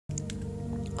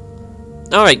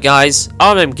Alright guys,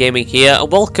 RM Gaming here,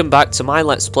 and welcome back to my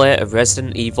Let's Play of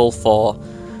Resident Evil 4.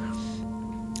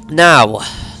 Now,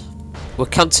 we're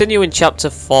continuing Chapter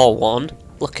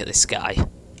 4.1. Look at this guy.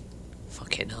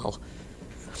 Fucking hell.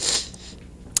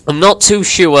 I'm not too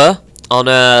sure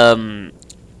on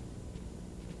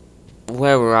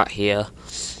where we're at here.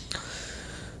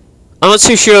 I'm not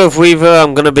too sure if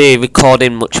I'm going to be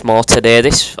recording much more today.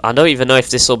 I don't even know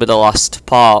if this will be the last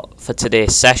part for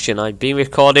today's session. I've been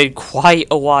recording quite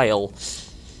a while.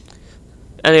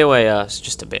 Anyway, it's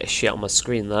just a bit of shit on my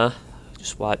screen there.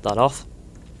 Just wipe that off.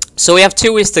 So we have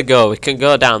two ways to go. We can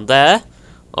go down there,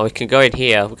 or we can go in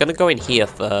here. We're going to go in here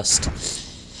first.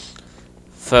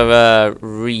 For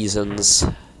reasons.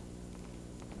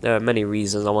 There are many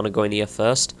reasons I want to go in here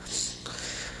first.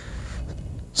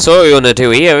 So what we want to do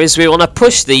here is we want to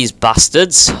push these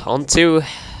bastards onto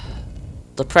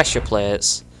the pressure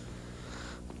plates.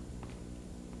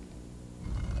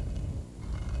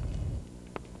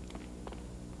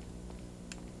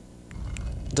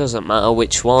 Doesn't matter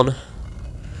which one.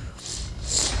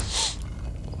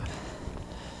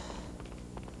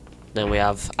 Then we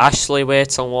have Ashley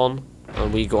wait on one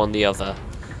and we go on the other.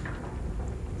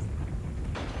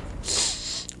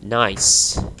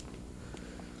 Nice.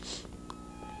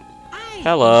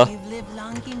 Hello. You've lived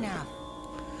long enough.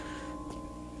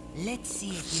 Let's see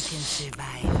if you can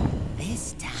survive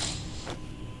this time.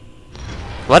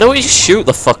 Why don't we just shoot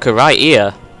the fucker right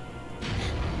here?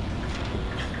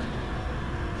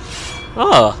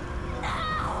 Oh.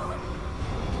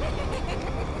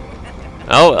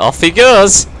 Oh, off he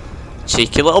goes.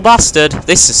 Cheeky little bastard.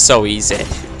 This is so easy.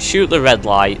 Shoot the red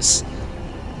lights.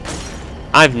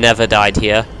 I've never died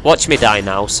here. Watch me die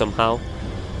now somehow.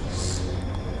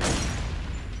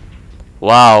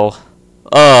 Wow.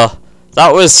 Oh,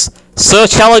 that was so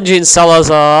challenging,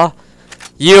 Salazar.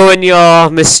 You and your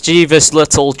mischievous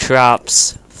little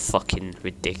traps. Fucking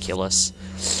ridiculous.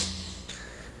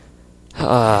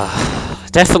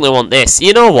 Definitely want this.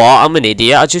 You know what? I'm an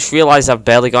idiot. I just realised I've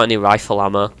barely got any rifle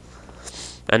ammo.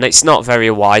 And it's not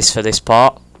very wise for this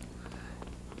part.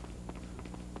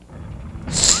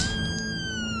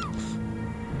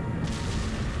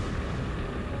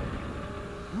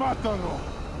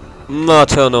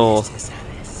 Matano.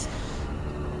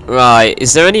 Right,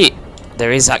 is there any...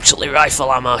 There is actually rifle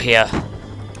ammo here.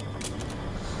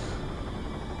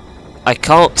 I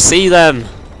can't see them.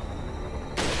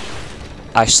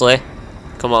 Ashley,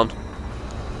 come on.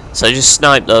 So just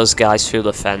snipe those guys through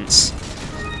the fence.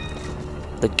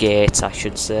 The gate, I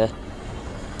should say.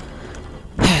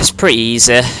 It's pretty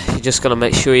easy. You're just gonna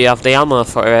make sure you have the ammo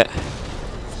for it.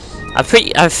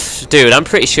 Dude, I'm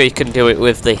pretty sure you can do it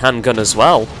with the handgun as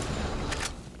well.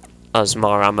 There's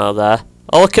more ammo there.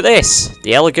 Oh, look at this!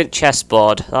 The elegant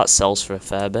chessboard. That sells for a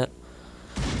fair bit.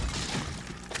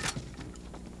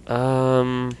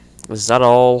 Is that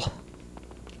all?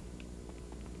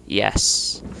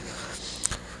 Yes.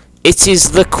 It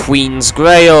is the Queen's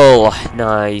Grail.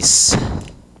 Nice.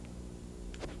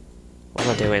 What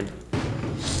am I doing?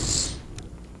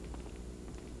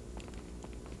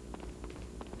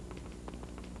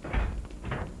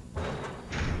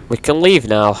 We can leave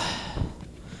now.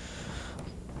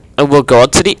 And we'll go on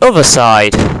to the other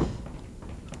side.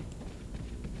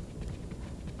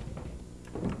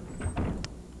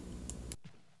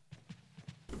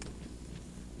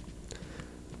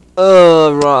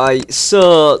 Right.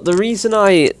 So the reason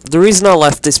I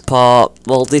left this part,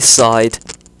 well, this side,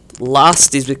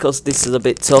 last is because this is a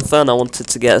bit tougher, and I wanted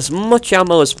to get as much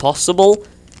ammo as possible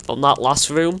from that last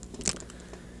room.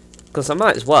 Because I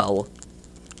might as well.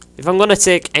 If I'm gonna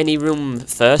take any room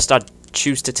first, I'd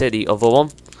choose to take the other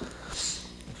one.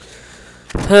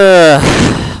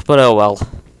 But oh well.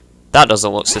 That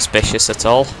doesn't look suspicious at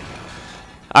all.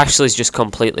 Ashley's just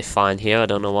completely fine here, I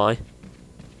don't know why.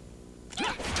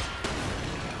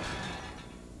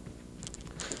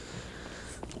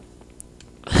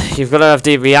 You've got to have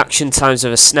the reaction times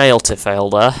of a snail to fail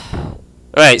there.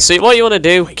 Right, so what you want to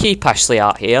do, keep Ashley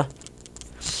out here.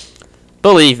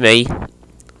 Believe me,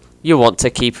 you want to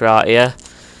keep her out here.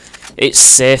 It's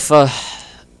safer.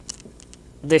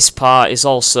 This part is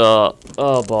also...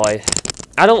 Oh boy.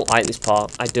 I don't like this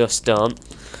part. I just don't.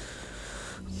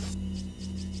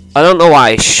 I don't know why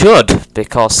I should,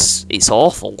 because it's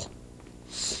awful.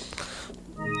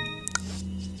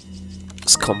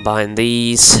 Let's combine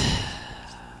these.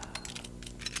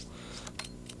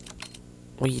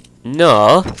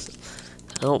 No.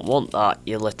 I don't want that,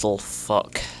 you little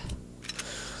fuck.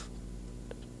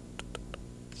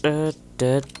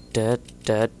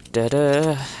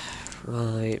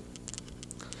 Right.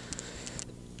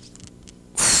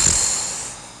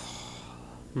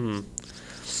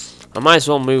 I might as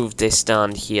well move this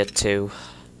down here too.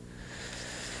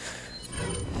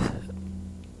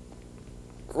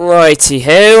 Righty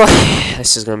ho.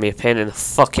 This is going to be a pain in the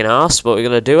fucking ass, but we're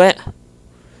going to do it.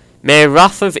 May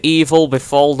wrath of evil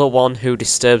befall the one who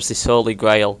disturbs this holy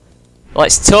grail.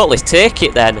 Let's totally take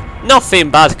it then.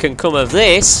 Nothing bad can come of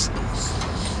this.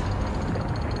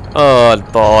 Oh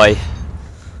boy.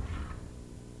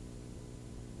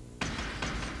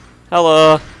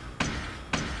 Hello.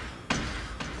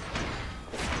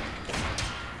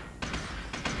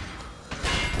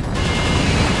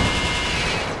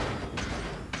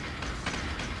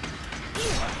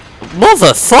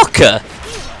 Motherfucker!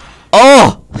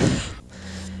 Oh!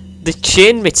 They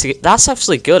chained me together. That's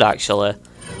actually good, actually.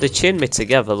 They chained me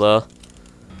together, though.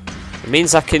 It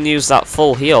means I can use that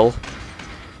full heal.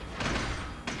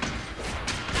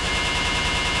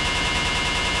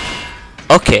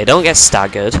 Okay, don't get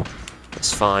staggered.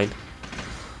 That's fine.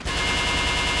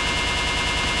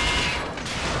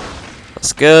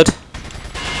 That's good.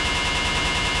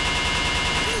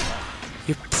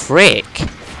 You prick.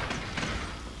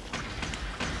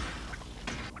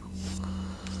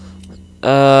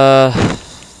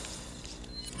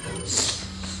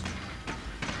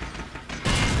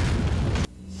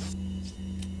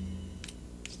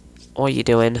 What are you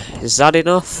doing? Is that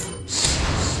enough?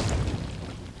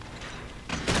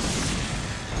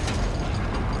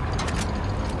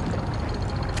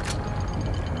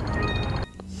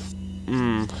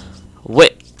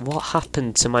 Wait, what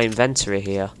happened to my inventory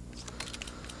here?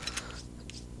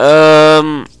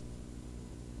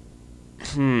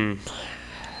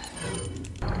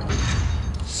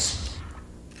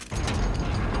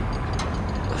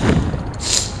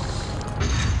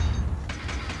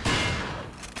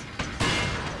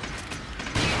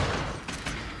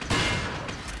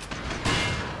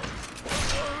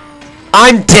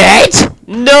 I'm dead?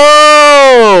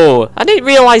 No! I didn't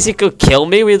realise he could kill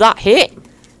me with that hit.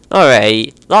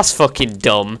 Alright, that's fucking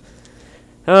dumb.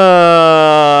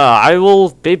 I will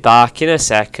be back in a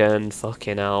second.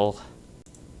 Fucking hell.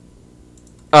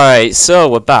 Alright, so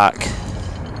we're back.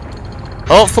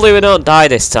 Hopefully we don't die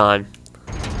this time.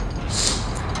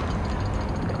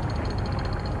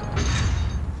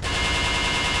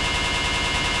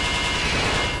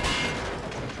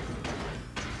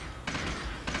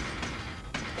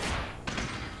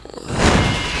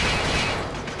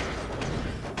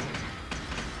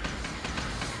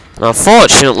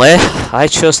 Unfortunately, I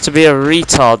chose to be a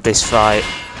retard this fight.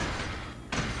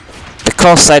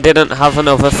 Because I didn't have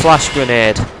another flash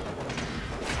grenade.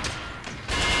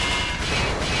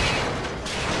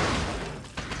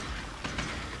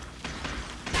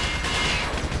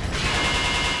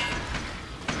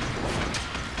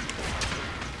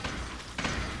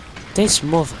 This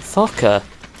motherfucker.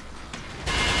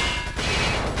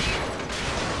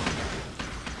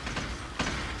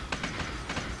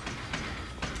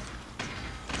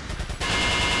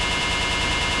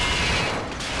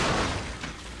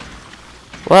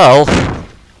 Well,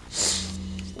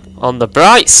 on the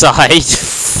bright side,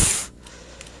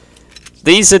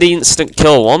 these are the instant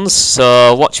kill ones,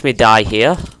 so watch me die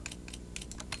here.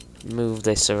 Move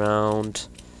this around.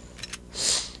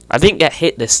 I didn't get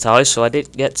hit this time, so I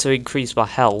didn't get to increase my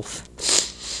health.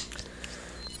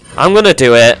 I'm gonna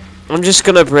do it. I'm just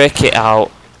gonna break it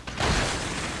out.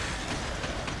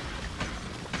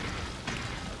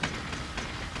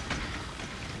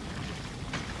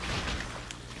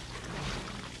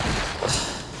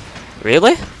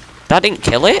 Really? That didn't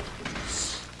kill it?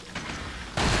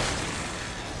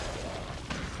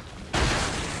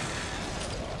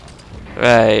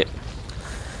 Right.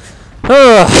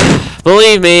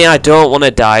 Believe me, I don't want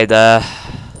to die there.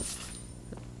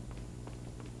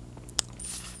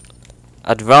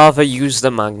 I'd rather use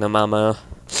the magnum ammo.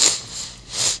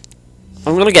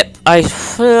 I'm gonna get...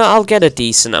 I'll get a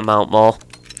decent amount more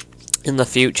in the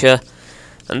future.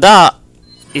 And that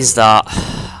is that.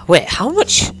 Wait, how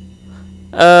much...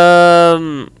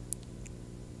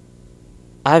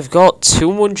 I've got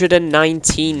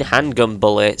 219 handgun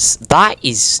bullets. That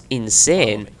is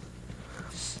insane.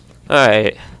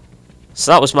 Alright.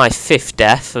 So that was my 5th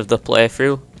death of the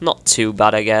playthrough. Not too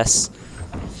bad, I guess.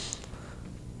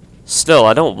 Still,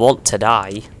 I don't want to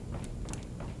die.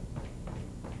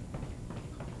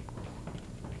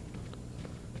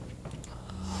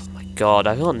 Oh my god,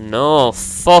 I got no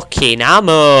fucking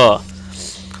ammo!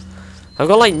 I've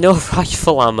got like no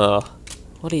rifle ammo.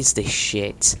 What is this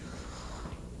shit?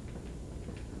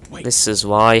 Wait. This is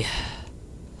why.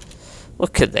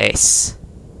 Look at this.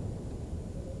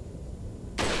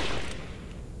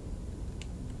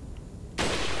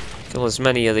 Kill as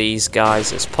many of these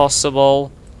guys as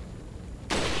possible.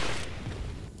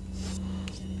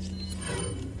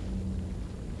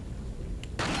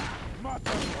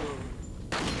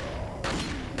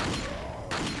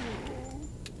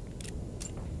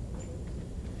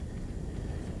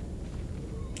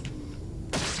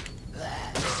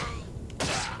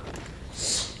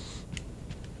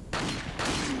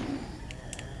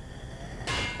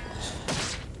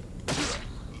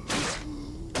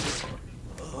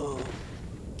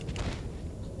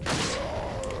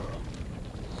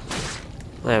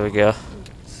 There we go.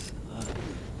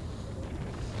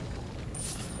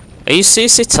 Are you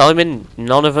seriously telling me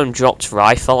none of them dropped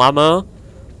rifle ammo?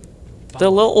 The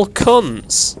little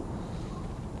cunts.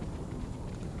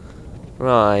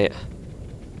 Right.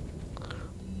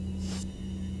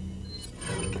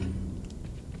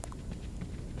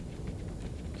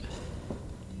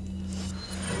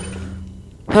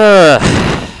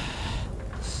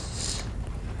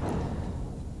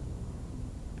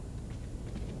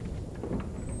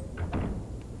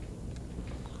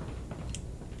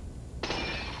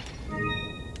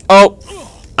 Oh,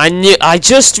 I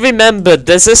just remembered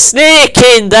there's a snake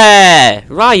in there!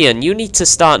 Ryan, you need to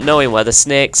start knowing where the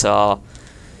snakes are.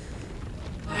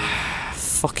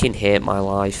 Fucking hate my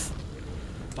life.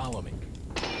 Follow me.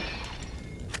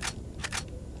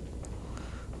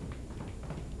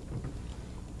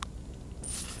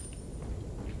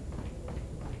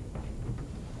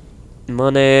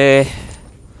 Money.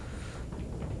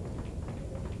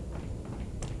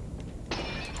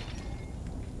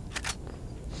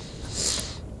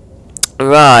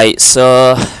 Right,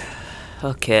 so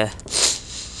okay.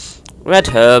 Red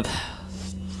herb.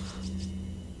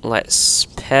 Let's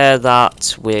pair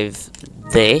that with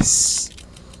this.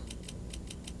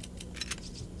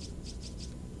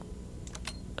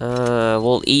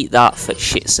 We'll eat that for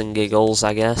shits and giggles,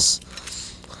 I guess.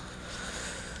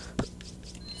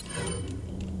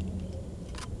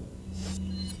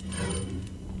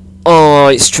 Oh,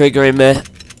 it's triggering me.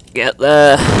 Get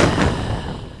there.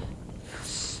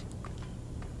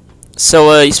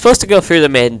 So, you're supposed to go through the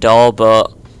main door,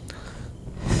 but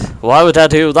why would I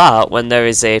do that when there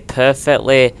is a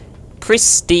perfectly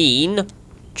pristine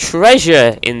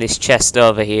treasure in this chest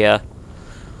over here?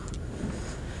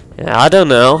 Yeah, I don't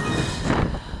know.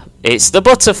 It's the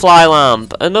butterfly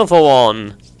lamp, another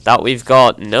one that we've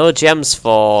got no gems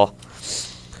for.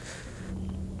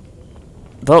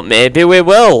 But maybe we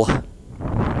will.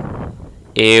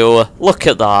 Ew, look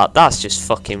at that. That's just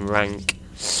fucking rank.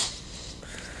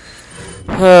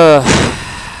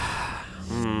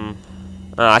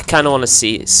 I kind of want to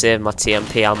save my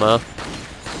TMP ammo.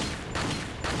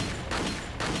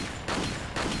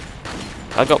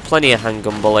 I got plenty of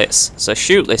handgun bullets, so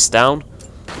shoot this down.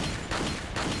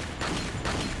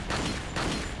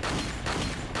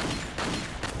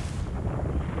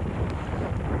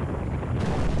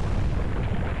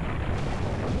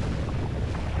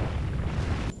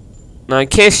 Now, in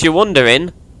case you're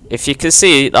wondering, if you can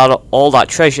see that all that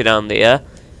treasure down there,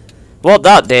 what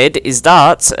that did is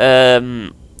that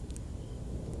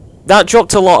that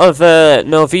dropped a lot of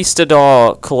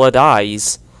Novistador coloured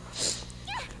eyes.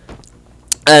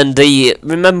 And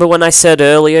remember when I said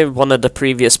earlier in one of the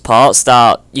previous parts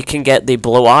that you can get the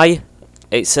blue eye?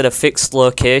 It's at a fixed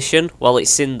location. Well,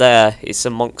 it's in there. It's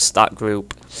amongst that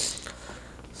group.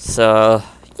 So,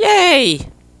 yay!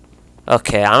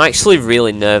 Okay, I'm actually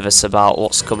really nervous about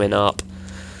what's coming up.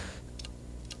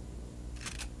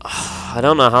 I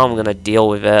don't know how I'm going to deal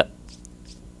with it.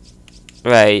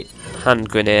 Right, hand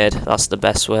grenade. That's the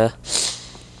best way.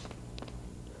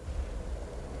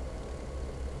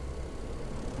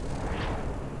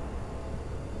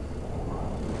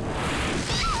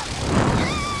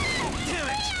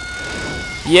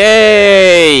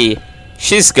 Yay!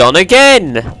 She's gone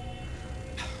again!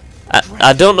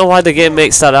 I don't know why the game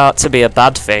makes that out to be a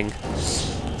bad thing.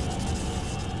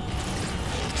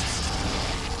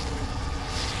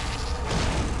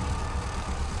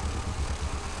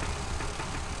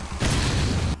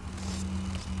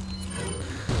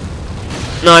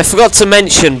 Now, I forgot to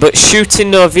mention, but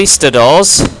shooting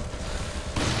Novistadors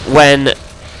when...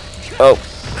 Oh.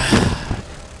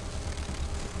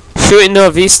 Shooting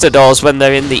Novistadors when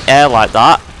they're in the air like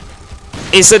that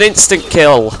is an instant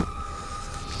kill.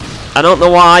 I don't know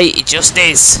why, it just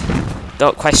is.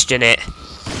 Don't question it.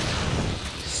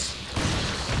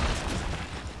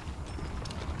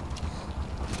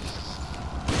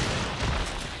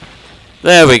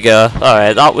 There we go.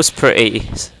 Alright, that was pretty...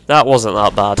 That wasn't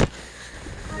that bad.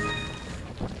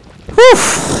 Whew!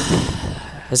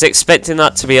 I was expecting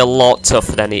that to be a lot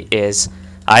tougher than it is.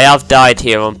 I have died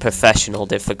here on professional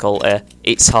difficulty.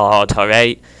 It's hard,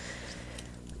 alright?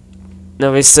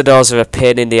 Novistadors are a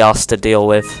pain in the arse to deal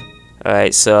with.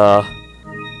 Alright, so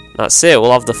that's it.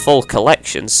 We'll have the full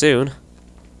collection soon.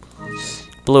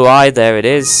 Blue eye, there it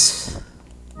is.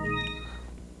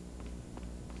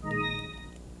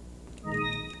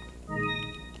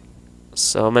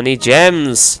 So many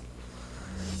gems.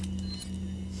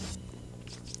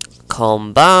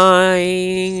 Combine.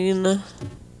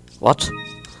 What?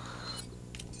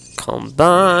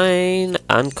 Combine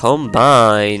and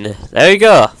combine. There you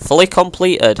go, fully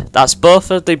completed. That's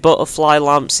both of the butterfly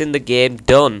lamps in the game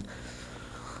done.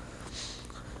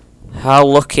 How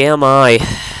lucky am I?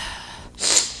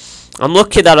 I'm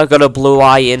lucky that I got a blue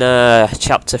eye in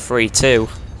chapter 3 too.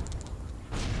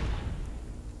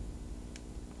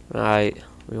 Right,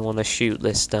 we want to shoot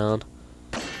this down.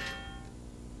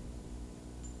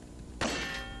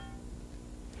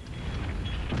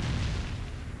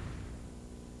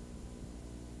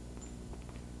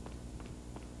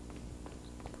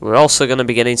 We're also going to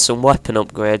be getting some weapon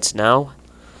upgrades now.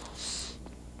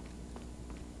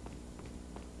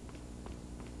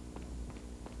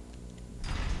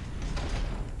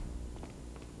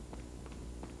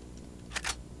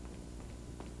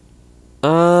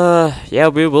 Yeah,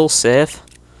 we will save.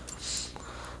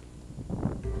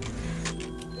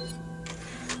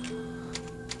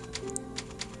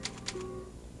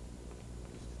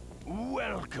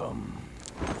 Welcome.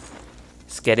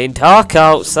 It's getting dark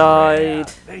outside.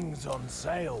 Things on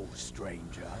sale,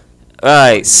 stranger.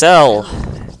 Right, sell.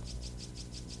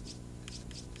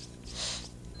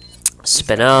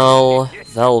 Spinel,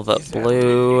 Velvet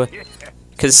Blue.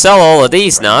 Can sell all of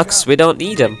these now because we don't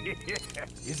need them.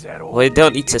 We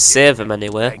don't need to save them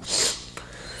anyway.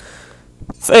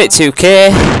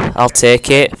 32k, I'll take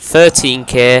it.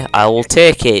 13k, I will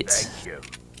take it.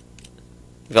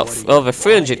 We got over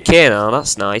 300k now,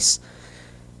 that's nice.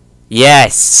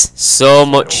 Yes, so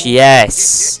much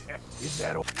yes.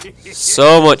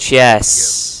 So much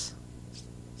yes.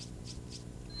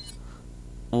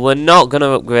 We're not going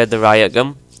to upgrade the riot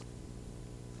gun.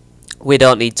 We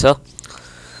don't need to.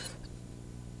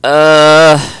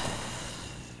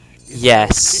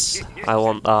 Yes, I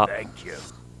want that.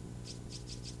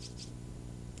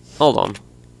 Hold on.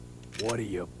 What are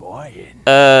you buying?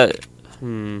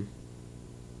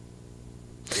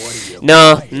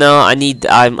 No, I need.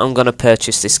 I'm gonna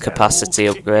purchase this capacity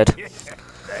upgrade.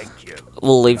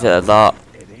 We'll leave it at that.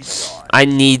 I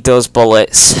need those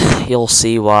bullets. You'll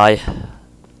see why.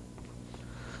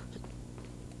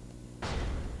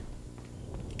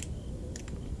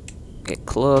 Get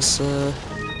closer.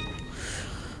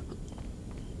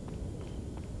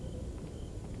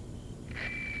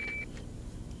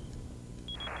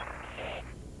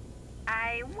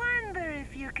 I wonder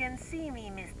if you can see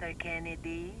me, Mr.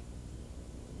 Kennedy.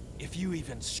 If you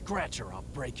even scratch her, I'll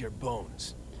break your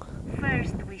bones.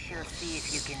 First, we shall see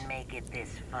if you can make it this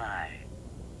far.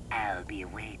 I'll be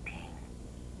waiting.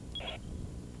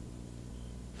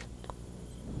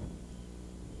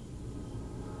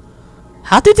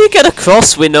 How did he get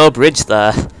across with no bridge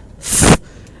there?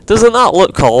 Doesn't that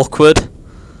look awkward?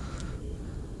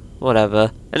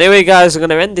 Whatever. Anyway guys, I'm going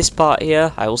to end this part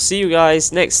here. I will see you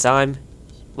guys next time.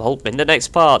 Well, in the next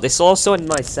part. This will also end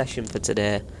my session for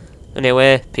today.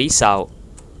 Anyway, peace out.